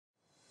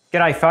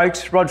G'day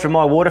folks, Rod from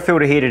My Water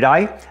Filter here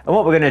today, and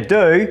what we're going to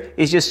do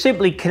is just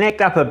simply connect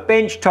up a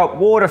benchtop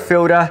water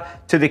filter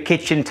to the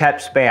kitchen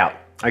tap spout.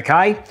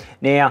 Okay,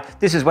 now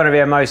this is one of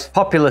our most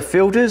popular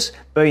filters,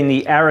 being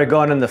the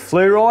Aragon and the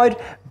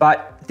Fluoride,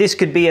 but this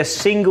could be a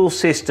single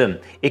system.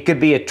 It could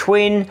be a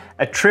twin,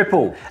 a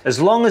triple. As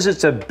long as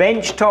it's a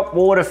benchtop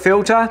water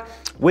filter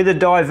with a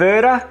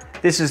diverter,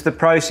 this is the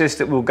process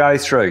that we'll go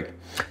through.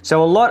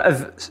 So a lot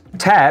of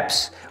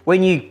taps,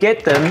 when you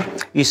get them,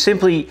 you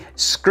simply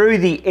screw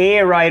the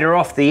aerator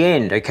off the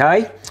end,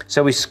 okay?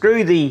 So we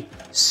screw the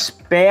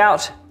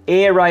spout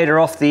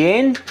aerator off the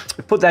end,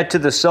 we put that to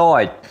the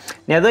side.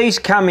 Now these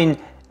come in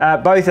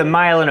both a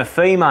male and a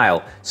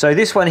female. So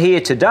this one here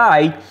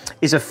today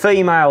is a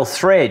female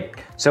thread.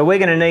 So we're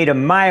gonna need a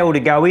male to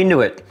go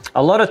into it.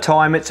 A lot of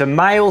time it's a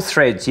male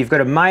thread. So you've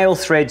got a male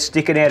thread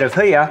sticking out of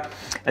here,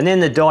 and then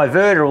the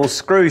diverter will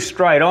screw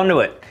straight onto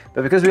it.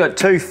 But because we've got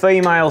two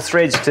female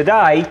threads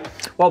today,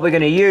 what we're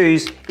going to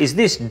use is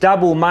this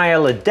double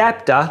male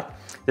adapter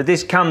that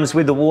this comes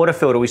with the water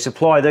filter. We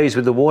supply these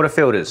with the water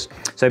filters.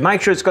 So make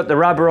sure it's got the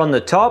rubber on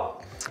the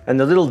top and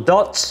the little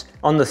dots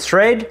on the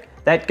thread,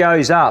 that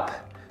goes up.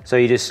 So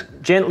you just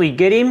gently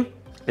get him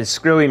and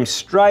screw him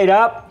straight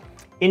up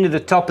into the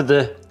top of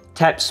the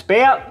tap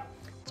spout.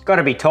 It's got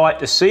to be tight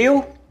to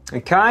seal,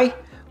 okay?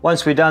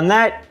 Once we've done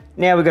that,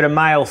 now we've got a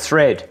male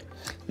thread.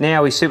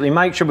 Now we simply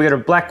make sure we've got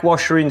a black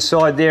washer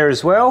inside there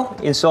as well,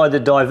 inside the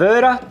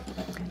diverter,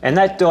 and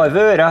that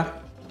diverter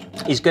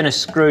is going to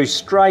screw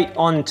straight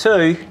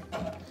onto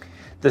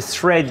the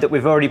thread that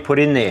we've already put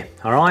in there,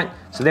 all right?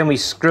 So then we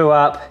screw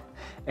up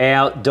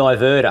our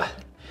diverter.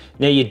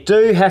 Now you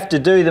do have to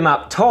do them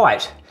up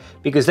tight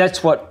because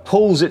that's what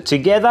pulls it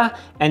together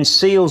and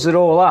seals it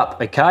all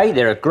up, okay?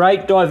 They're a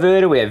great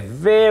diverter, we have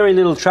very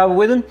little trouble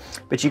with them,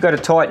 but you've got to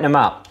tighten them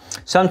up.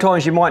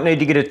 Sometimes you might need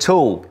to get a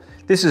tool.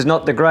 This is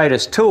not the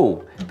greatest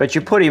tool, but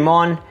you put him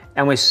on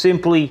and we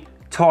simply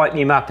tighten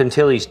him up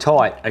until he's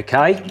tight,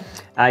 okay?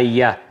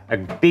 A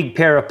big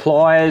pair of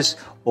pliers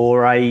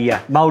or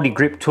a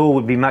multi-grip tool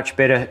would be much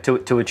better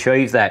to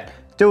achieve that.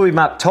 Do him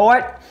up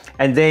tight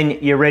and then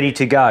you're ready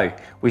to go.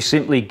 We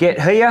simply get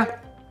here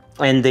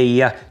and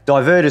the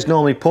diverter is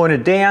normally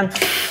pointed down,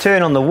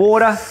 turn on the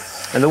water,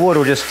 and the water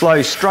will just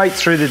flow straight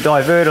through the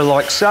diverter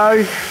like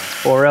so,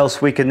 or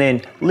else we can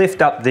then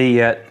lift up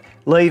the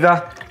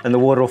lever and the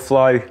water will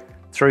flow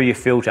through your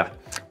filter.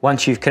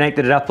 Once you've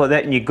connected it up like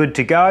that and you're good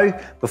to go,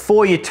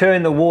 before you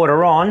turn the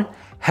water on,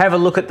 have a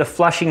look at the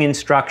flushing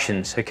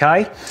instructions,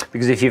 okay?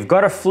 Because if you've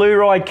got a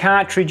fluoride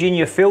cartridge in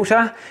your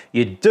filter,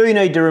 you do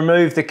need to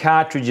remove the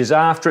cartridges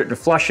after it and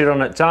flush it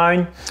on its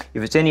own.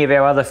 If it's any of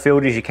our other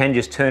filters, you can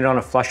just turn it on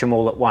and flush them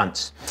all at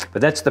once.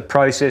 But that's the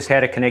process,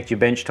 how to connect your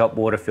benchtop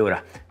water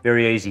filter.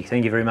 Very easy.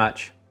 Thank you very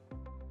much.